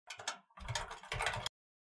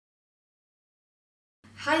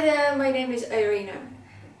Hi there, my name is Iryna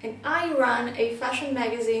and I run a fashion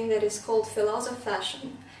magazine that is called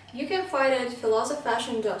Fashion. You can find it at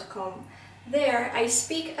philosophfashion.com. There I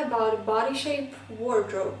speak about body shape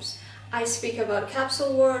wardrobes. I speak about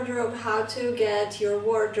capsule wardrobe, how to get your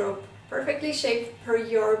wardrobe perfectly shaped per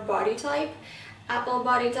your body type, apple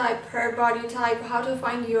body type, pear body type, how to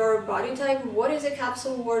find your body type, what is a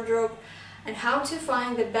capsule wardrobe, and how to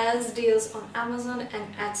find the best deals on Amazon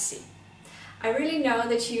and Etsy. I really know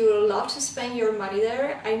that you love to spend your money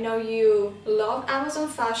there. I know you love Amazon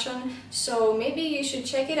fashion, so maybe you should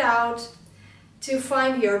check it out to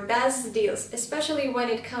find your best deals, especially when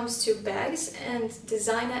it comes to bags and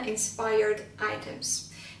designer-inspired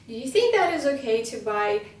items. Do you think that is okay to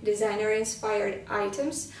buy designer-inspired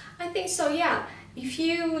items? I think so, yeah. If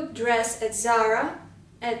you dress at Zara,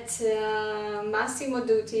 at Massimo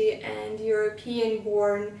Dutti and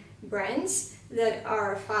European-born brands that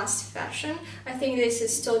are fast fashion, I think this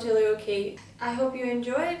is totally okay. I hope you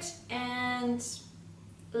enjoy it, and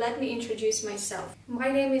let me introduce myself. My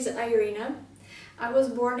name is Iryna. I was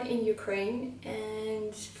born in Ukraine,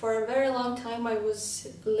 and for a very long time I was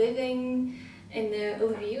living in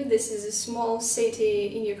Lviv. This is a small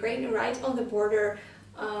city in Ukraine, right on the border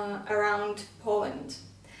around Poland.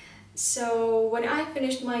 So when I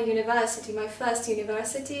finished my university, my first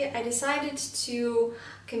university, I decided to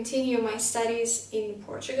continue my studies in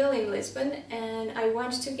Portugal, in Lisbon, and I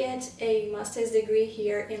went to get a master's degree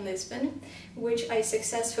here in Lisbon, which I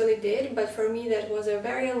successfully did, but for me that was a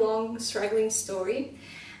very long, struggling story.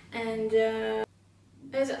 And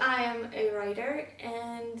as I am a writer,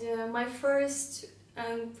 and my first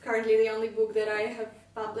and currently the only book that I have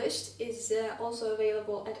published is also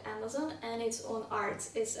available at Amazon, and it's on art.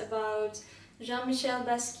 It's about Jean-Michel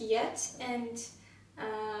Basquiat and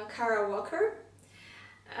Kara Walker.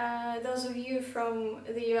 Those of you from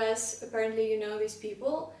the US, apparently you know these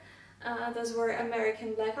people. Those were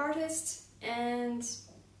American black artists, and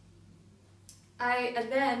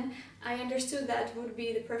then I understood that would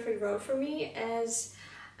be the perfect road for me, as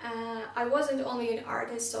I wasn't only an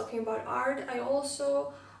artist talking about art, I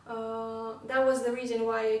also that was the reason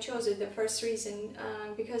why I chose it, the first reason,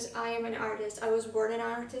 because I am an artist. I was born an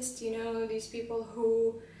artist, you know, these people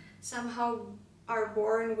who somehow are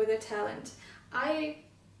born with a talent. I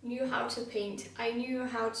knew how to paint, I knew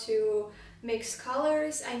how to mix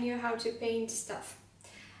colors, I knew how to paint stuff.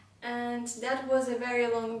 And that was a very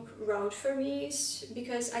long road for me,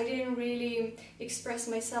 because I didn't really express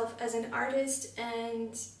myself as an artist,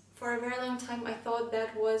 and for a very long time I thought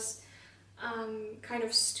that was kind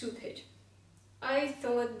of stupid. I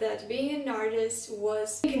thought that being an artist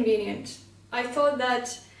was inconvenient. I thought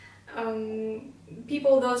that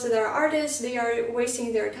people, those that are artists, they are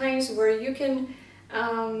wasting their times, where you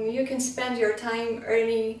can spend your time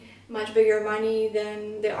earning much bigger money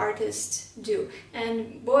than the artists do.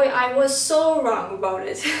 And boy, I was so wrong about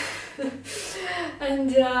it. And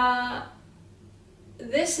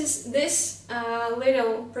this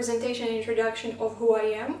little presentation introduction of who I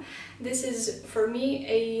am, this is for me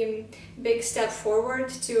a big step forward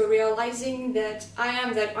to realizing that I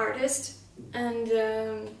am that artist, and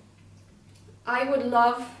I would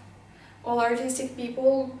love all artistic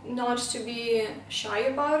people not to be shy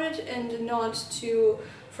about it and not to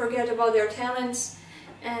forget about their talents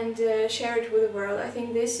and share it with the world. I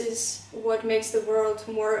think this is what makes the world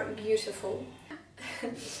more beautiful.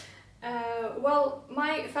 Well,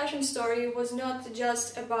 my fashion story was not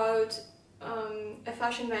just about a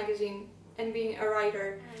fashion magazine and being a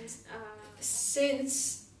writer. And,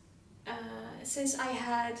 since I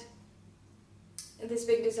had this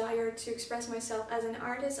big desire to express myself as an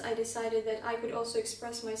artist, I decided that I could also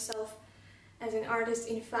express myself as an artist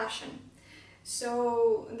in fashion.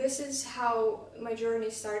 So this is how my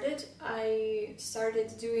journey started. I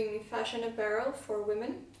started doing fashion apparel for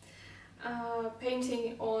women,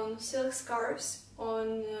 painting on silk scarves,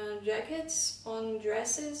 on jackets, on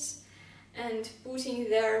dresses, and putting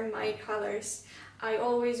there my colors. I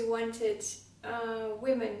always wanted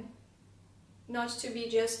women not to be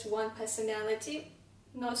just one personality,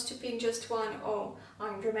 not to pick just one, oh,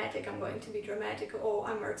 I'm dramatic, I'm going to be dramatic, oh,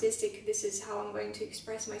 I'm artistic, this is how I'm going to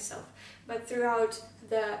express myself. But throughout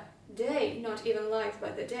the day, not even life,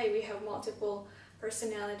 but the day, we have multiple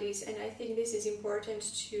personalities, and I think this is important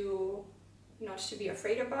to not to be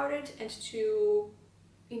afraid about it and to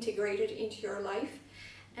integrate it into your life.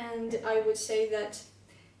 And I would say that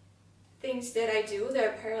things that I do, the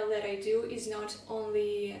apparel that I do, is not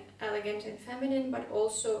only elegant and feminine, but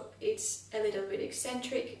also it's a little bit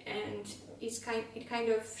eccentric, and it kind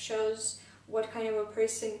of shows what kind of a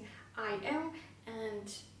person I am,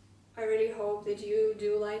 and I really hope that you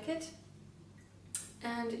do like it.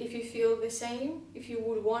 And if you feel the same, if you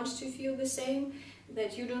would want to feel the same,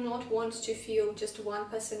 that you do not want to feel just one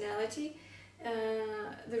personality,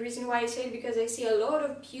 the reason why I say it, because I see a lot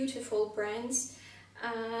of beautiful brands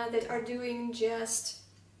that are doing just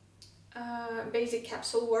basic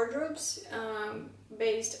capsule wardrobes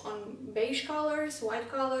based on beige colors, white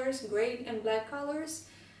colors, gray and black colors.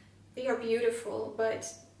 They are beautiful, but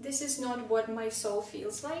this is not what my soul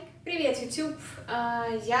feels like. Привет, YouTube!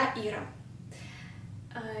 Я Ира.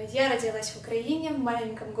 Я родилась в Украине, в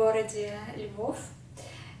маленьком городе Львов.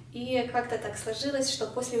 И как-то так сложилось, что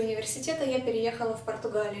после университета я переехала в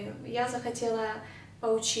Португалию. Я захотела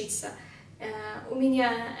поучиться. У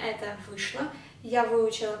меня это вышло. Я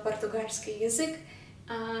выучила португальский язык.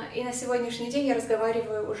 И на сегодняшний день я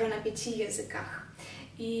разговариваю уже на 5 языках.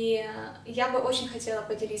 И я бы очень хотела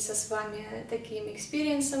поделиться с вами таким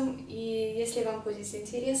экспириенсом. И если вам будет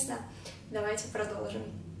интересно, давайте продолжим.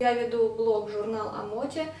 Я веду блог-журнал о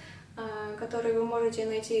моде, который вы можете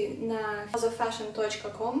найти на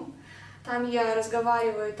dressesforthebodytypes. Там я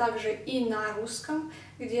разговариваю также и на русском,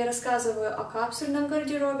 где я рассказываю о капсульном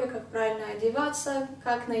гардеробе, как правильно одеваться,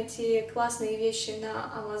 как найти классные вещи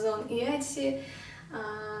на Amazon и Etsy,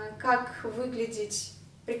 как выглядеть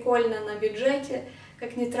прикольно на бюджете,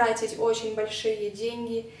 как не тратить очень большие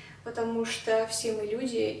деньги, потому что все мы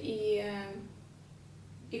люди,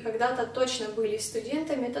 и когда-то точно были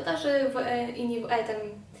студентами. Это даже и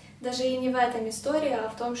не в этом история, а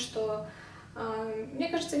в том, что, мне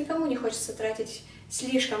кажется, никому не хочется тратить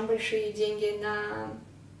слишком большие деньги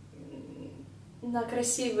на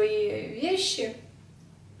красивые вещи.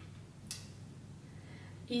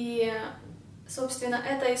 И, собственно,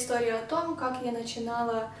 это история о том, как я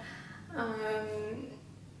начинала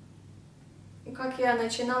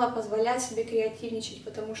позволять себе креативничать,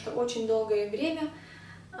 потому что очень долгое время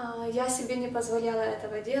я себе не позволяла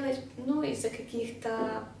этого делать, ну, из-за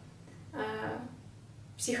каких-то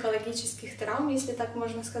психологических травм, если так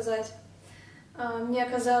можно сказать. Мне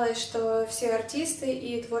казалось, что все артисты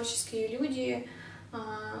и творческие люди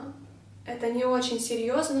это не очень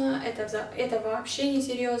серьезно, это вообще не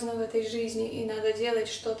серьезно в этой жизни, и надо делать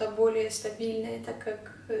что-то более стабильное, так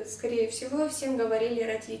как, скорее всего, всем говорили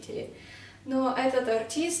родители. Но этот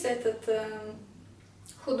артист, этот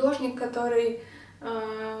художник, который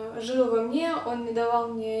жил во мне, он не давал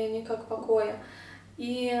мне никак покоя.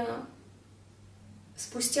 И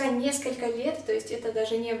спустя несколько лет, то есть это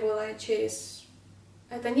даже не было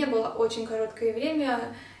это не было очень короткое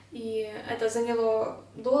время, и это заняло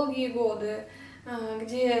долгие годы,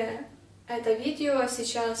 где это видео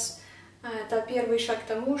сейчас это первый шаг к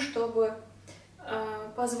тому, чтобы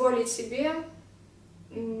позволить себе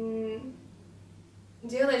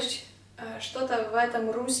делать что-то в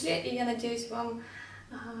этом русле, и я надеюсь, вам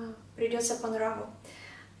придется по нраву.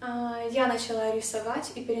 Я начала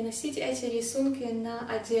рисовать и переносить эти рисунки на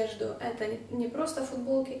одежду. Это не просто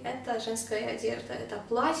футболки, это женская одежда. Это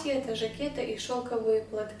платья, это жакеты и шелковые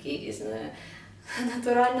платки из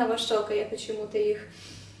натурального шелка. Я почему-то их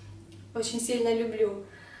очень сильно люблю.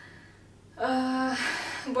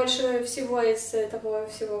 Больше всего из того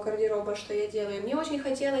всего гардероба, что я делаю. Мне очень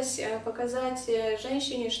хотелось показать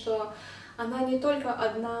женщине, что она не только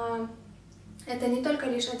одна, это не только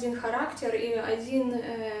лишь один характер и один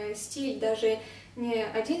стиль, даже не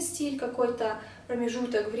один стиль, какой-то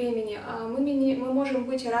промежуток времени, а мы можем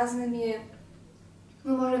быть разными, у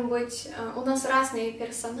нас разные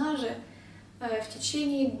персонажи в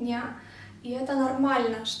течение дня. И это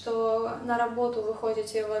нормально, что на работу вы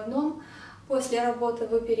ходите в одном, после работы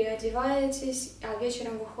вы переодеваетесь, а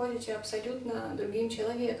вечером вы ходите абсолютно другим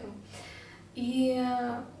человеком. И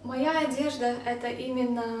моя одежда — это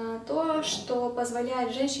именно то, что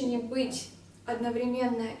позволяет женщине быть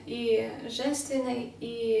одновременно и женственной,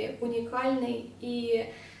 и уникальной,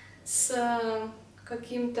 и с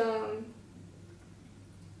каким-то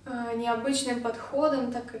необычным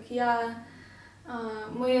подходом, так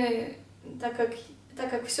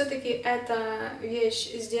как все-таки это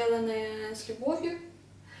вещь, сделанная с любовью.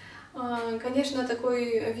 Конечно,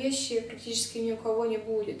 такой вещи практически ни у кого не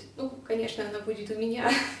будет. Ну, конечно, она будет у меня.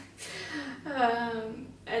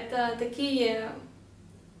 Это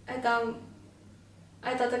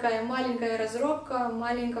такая маленькая разработка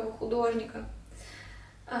маленького художника.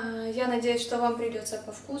 Я надеюсь, что вам придется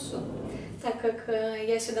по вкусу, так как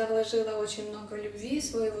я сюда вложила очень много любви,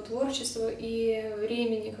 своего творчества и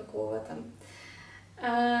времени какого-то.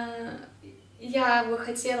 Я бы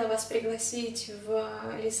хотела вас пригласить в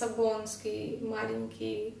лиссабонский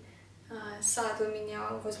маленький сад у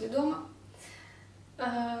меня возле дома.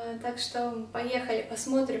 Так что поехали,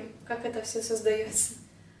 посмотрим, как это все создается.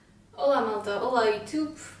 Olá malta, olá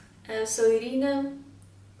YouTube, sou Iryna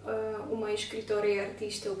uma escritora e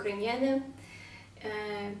artista ucraniana.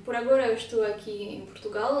 Por agora eu estou aqui em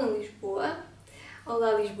Portugal, em Lisboa.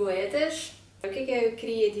 Olá, lisboetas! O que é que eu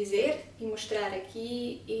queria dizer e mostrar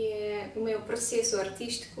aqui é o meu processo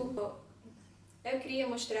artístico. Eu queria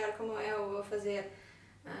mostrar como eu vou fazer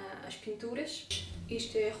as pinturas.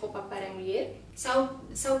 Isto é roupa para mulher.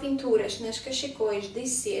 São pinturas nas cachecóis de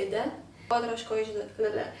seda,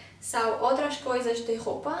 são outras coisas de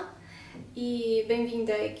roupa. E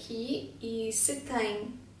bem-vinda aqui, e se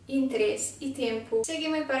tem interesse e tempo,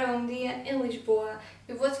 segue-me para um dia em Lisboa.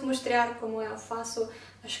 Eu vou-te mostrar como eu faço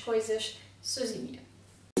as coisas sozinha.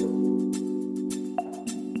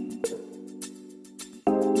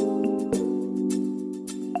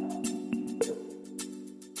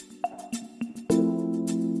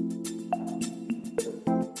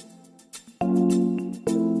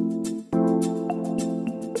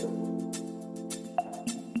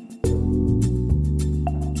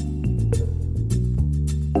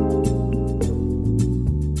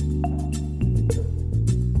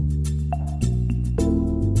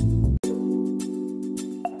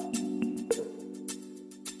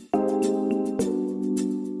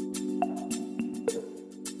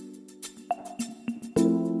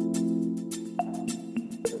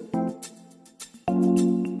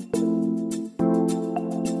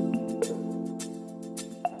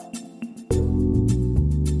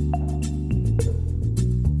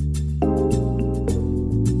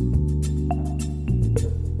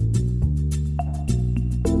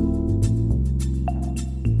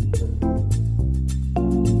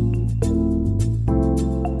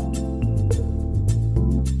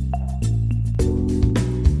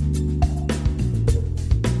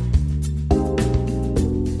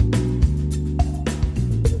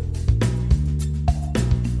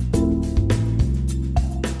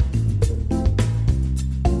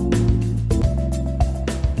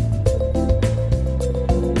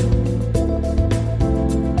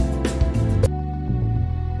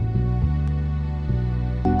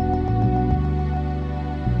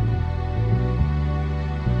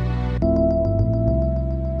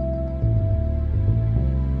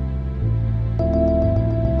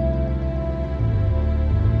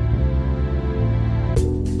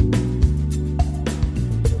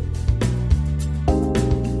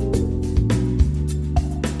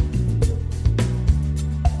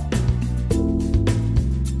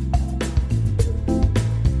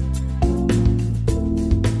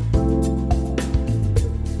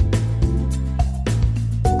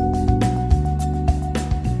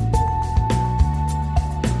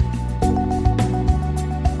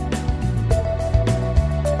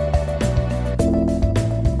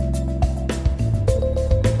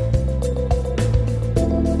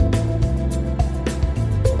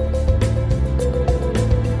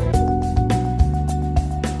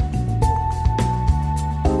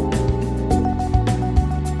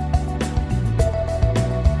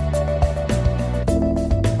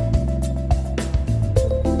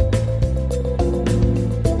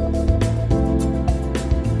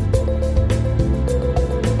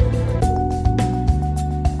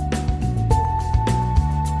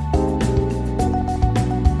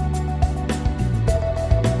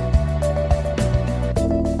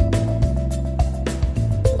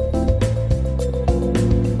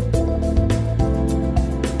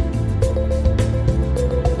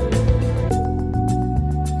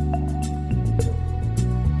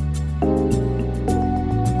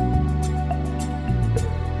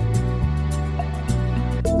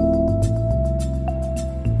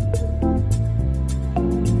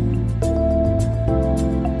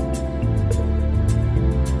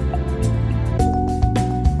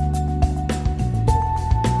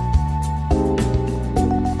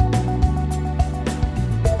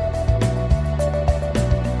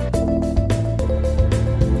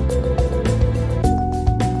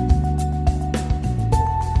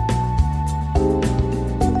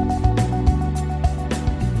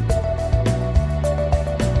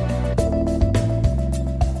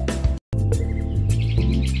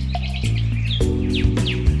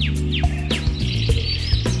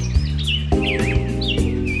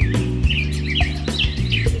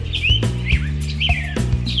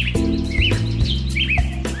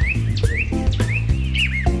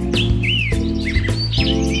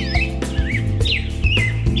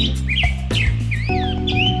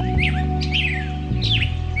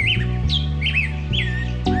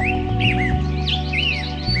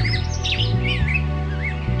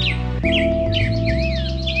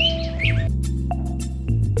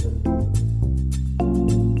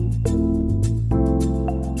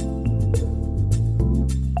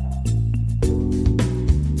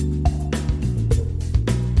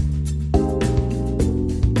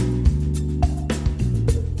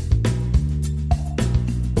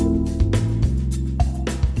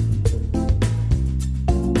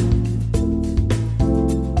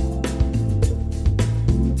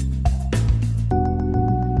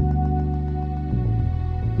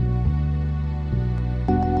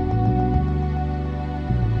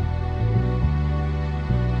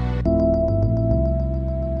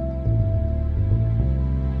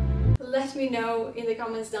 me know in the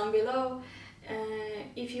comments down below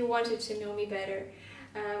if you wanted to know me better.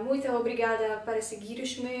 Muito obrigada para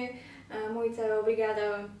seguires-me, muito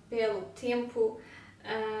obrigada pelo tempo.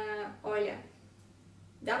 Olha,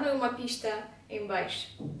 dá-me uma pista em baixo.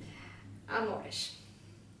 Амореш.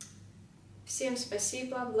 Всем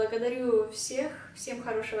спасибо, благодарю всех, всем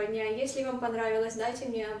хорошего дня. Если вам понравилось, дайте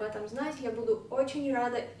мне об этом знать, я буду очень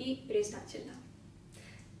рада и признательна.